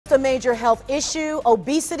A major health issue.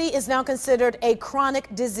 Obesity is now considered a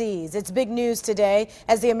chronic disease. It's big news today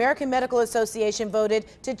as the American Medical Association voted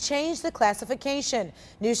to change the classification.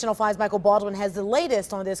 News Channel 5's Michael Baldwin has the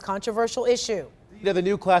latest on this controversial issue. The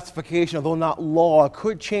new classification, although not law,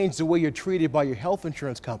 could change the way you're treated by your health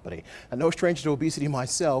insurance company. And no stranger to obesity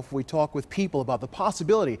myself, we talk with people about the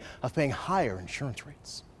possibility of paying higher insurance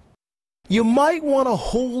rates. You might want to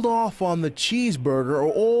hold off on the cheeseburger or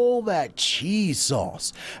all that cheese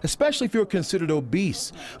sauce, especially if you're considered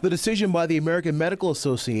obese. The decision by the American Medical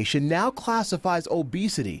Association now classifies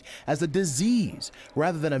obesity as a disease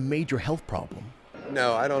rather than a major health problem.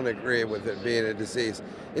 No, I don't agree with it being a disease.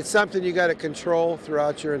 It's something you got to control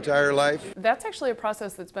throughout your entire life. That's actually a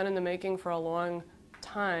process that's been in the making for a long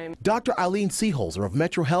time. Dr. Eileen Seeholzer of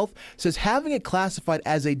Metro Health says having it classified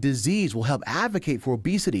as a disease will help advocate for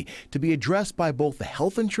obesity to be addressed by both the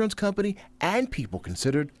health insurance company and people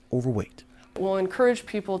considered overweight. We'll encourage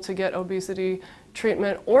people to get obesity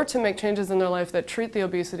treatment or to make changes in their life that treat the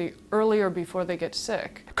obesity earlier before they get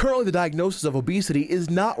sick. Currently, the diagnosis of obesity is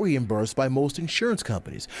not reimbursed by most insurance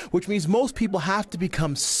companies, which means most people have to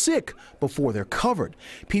become sick before they're covered.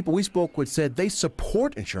 People we spoke with said they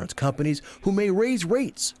support insurance companies who may raise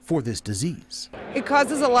rates for this disease. It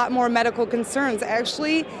causes a lot more medical concerns.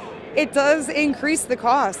 Actually, it does increase the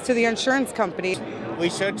cost to the insurance company. We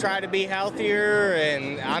should try to be healthier,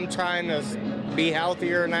 and I'm trying to be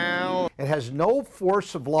healthier now. It has no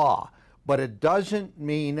force of law, but it doesn't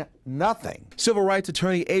mean nothing. Civil rights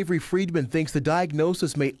attorney Avery Friedman thinks the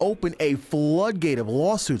diagnosis may open a floodgate of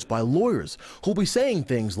lawsuits by lawyers who'll be saying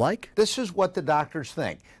things like, "This is what the doctors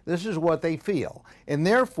think. This is what they feel. And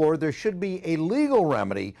therefore, there should be a legal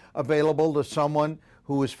remedy available to someone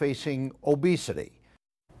who is facing obesity."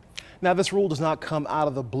 Now, this rule does not come out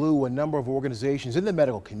of the blue. A number of organizations in the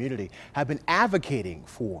medical community have been advocating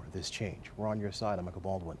for this change. We're on your side. I'm Michael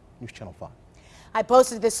Baldwin, News Channel 5. I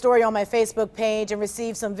posted this story on my Facebook page and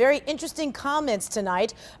received some very interesting comments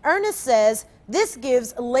tonight. Ernest says this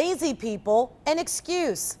gives lazy people an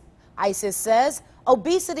excuse. Isis says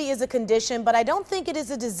obesity is a condition, but I don't think it is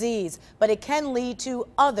a disease, but it can lead to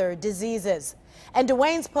other diseases. And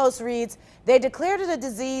Dwayne's post reads, they declared it a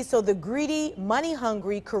disease so the greedy,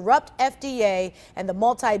 money-hungry, corrupt FDA and the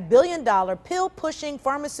multi-billion-dollar pill-pushing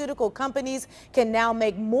pharmaceutical companies can now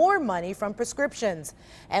make more money from prescriptions.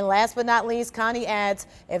 And last but not least, Connie adds,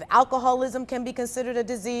 if alcoholism can be considered a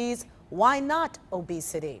disease, why not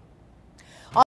obesity?